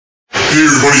Hey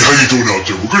everybody, how you doing out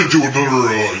there? We're going to do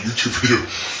another YouTube video.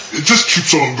 It just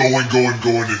keeps on going, and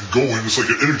going. It's like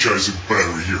an energizing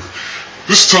battery here.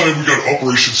 This time we got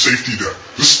Operation Safety Net.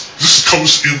 This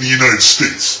comes in the United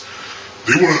States.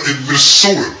 They want to, in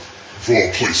Minnesota, of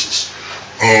all places.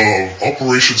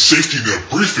 Operation Safety Net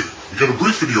briefing. We got a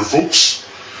briefing here, folks.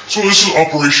 So this is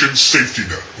Operation Safety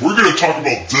Net. We're going to talk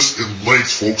about this in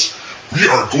length, folks. We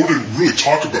are going to really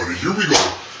talk about it. Here we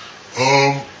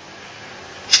go.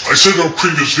 I said in our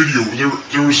previous video,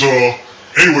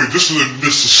 anyway, this is in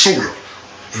Minnesota,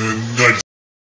 in the United